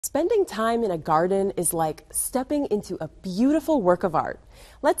Spending time in a garden is like stepping into a beautiful work of art.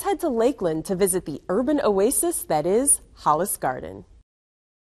 Let's head to Lakeland to visit the urban oasis that is Hollis Garden.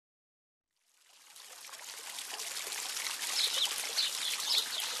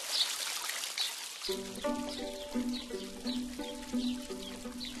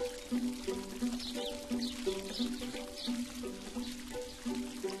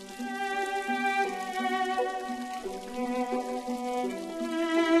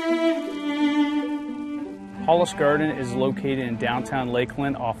 Hollis Garden is located in downtown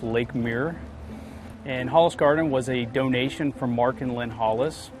Lakeland off Lake Mirror. And Hollis Garden was a donation from Mark and Lynn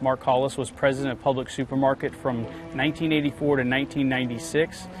Hollis. Mark Hollis was president of Public Supermarket from 1984 to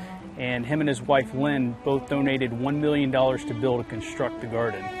 1996. And him and his wife Lynn both donated $1 million to build and construct the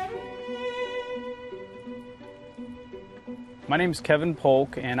garden. My name is Kevin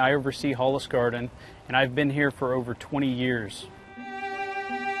Polk and I oversee Hollis Garden, and I've been here for over 20 years.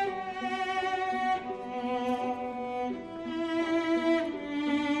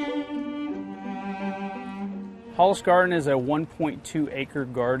 Hollis Garden is a 1.2 acre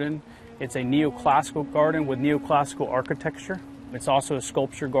garden. It's a neoclassical garden with neoclassical architecture. It's also a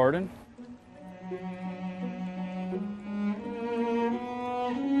sculpture garden.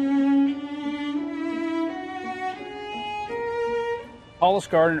 Hollis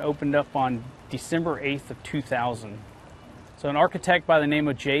Garden opened up on December 8th of 2000. So an architect by the name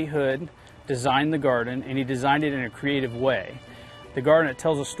of Jay Hood designed the garden, and he designed it in a creative way. The garden, it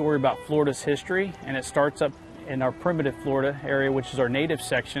tells a story about Florida's history, and it starts up in our primitive Florida area, which is our native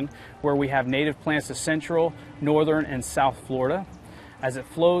section, where we have native plants of central, northern, and south Florida. As it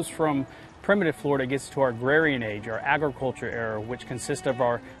flows from primitive Florida, it gets to our agrarian age, our agriculture era, which consists of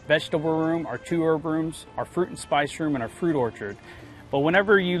our vegetable room, our 2 herb rooms, our fruit and spice room, and our fruit orchard. But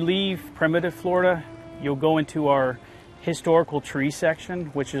whenever you leave primitive Florida, you'll go into our historical tree section,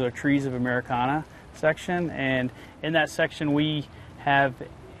 which is our Trees of Americana section. And in that section, we have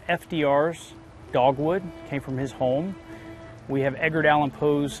FDR's dogwood, came from his home. We have Edgar Allan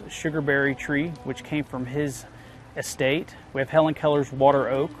Poe's sugarberry tree, which came from his estate. We have Helen Keller's water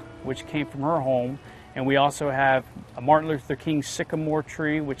oak, which came from her home. And we also have a Martin Luther King sycamore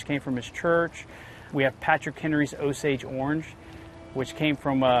tree, which came from his church. We have Patrick Henry's Osage orange, which came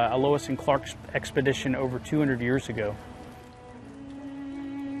from a Lewis and Clark expedition over 200 years ago.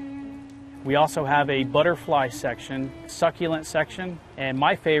 We also have a butterfly section, succulent section, and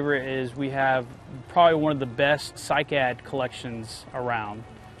my favorite is we have probably one of the best cycad collections around.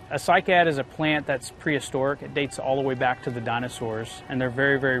 A cycad is a plant that's prehistoric. It dates all the way back to the dinosaurs, and they're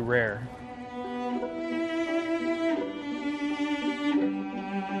very, very rare.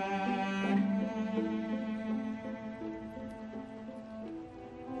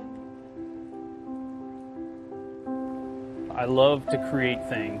 I love to create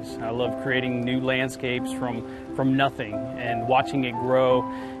things. I love creating new landscapes from nothing and watching it grow.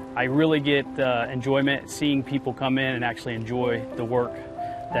 I really get enjoyment seeing people come in and actually enjoy the work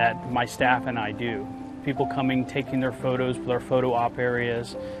that my staff and I do. People coming, taking their photos with our photo op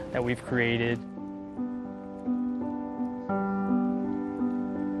areas that we've created.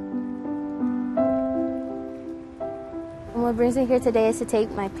 What brings me here today is to take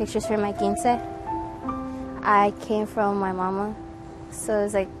my pictures for my quince. I came from my mama, so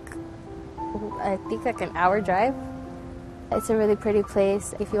it's like, I think like an hour drive. It's a really pretty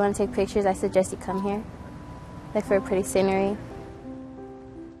place. If you want to take pictures, I suggest you come here, like for a pretty scenery.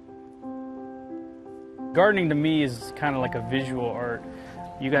 Gardening to me is kind of like a visual art.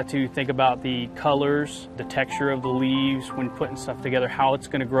 You got to think about the colors, the texture of the leaves when putting stuff together, how it's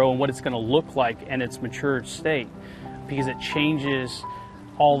going to grow and what it's going to look like in its matured state, because it changes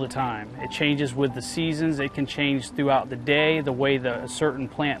all the time. It changes with the seasons. It can change throughout the day, the way a certain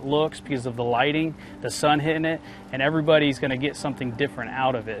plant looks because of the lighting, the sun hitting it, and everybody's going to get something different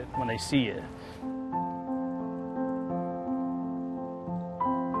out of it when they see it.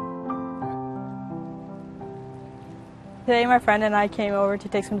 Today my friend and I came over to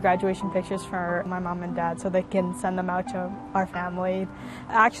take some graduation pictures for my mom and dad so they can send them out to our family.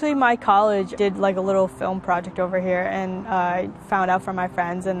 Actually, my college did like a little film project over here, and I found out from my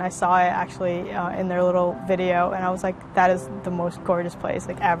friends and I saw it actually in their little video, and I was like, that is the most gorgeous place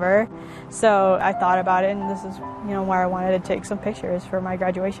like ever. So I thought about it, and this is where I wanted to take some pictures for my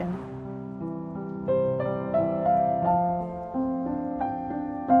graduation.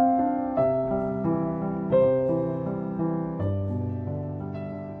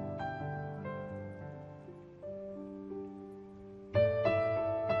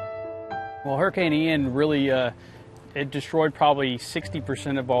 Well, Hurricane Ian really it destroyed probably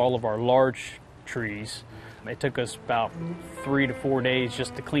 60% of all of our large trees. It took us about 3 to 4 days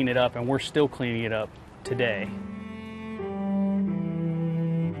just to clean it up, and we're still cleaning it up today.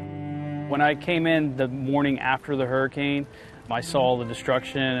 When I came in the morning after the hurricane, I saw the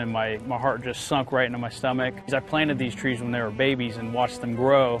destruction and my heart just sunk right into my stomach. I planted these trees when they were babies and watched them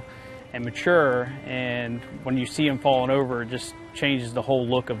grow and mature, and when you see them falling over, it just changes the whole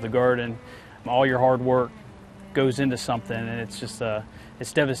look of the garden. All your hard work goes into something, and it's just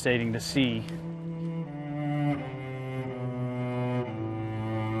it's devastating to see.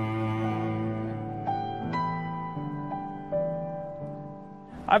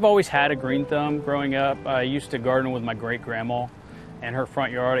 I've always had a green thumb growing up. I used to garden with my great-grandma in her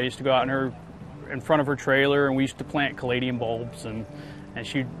front yard. I used to go out in front of her trailer, and we used to plant caladium bulbs, and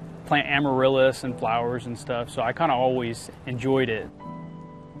she'd plant amaryllis and flowers and stuff, so I kind of always enjoyed it.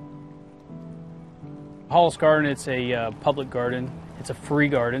 Hollis Garden, it's a public garden. It's a free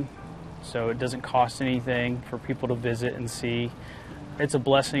garden, so it doesn't cost anything for people to visit and see. It's a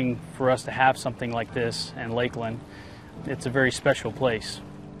blessing for us to have something like this in Lakeland. It's a very special place.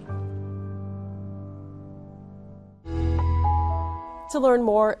 To learn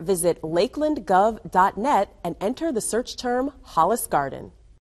more, visit lakelandgov.net and enter the search term Hollis Garden.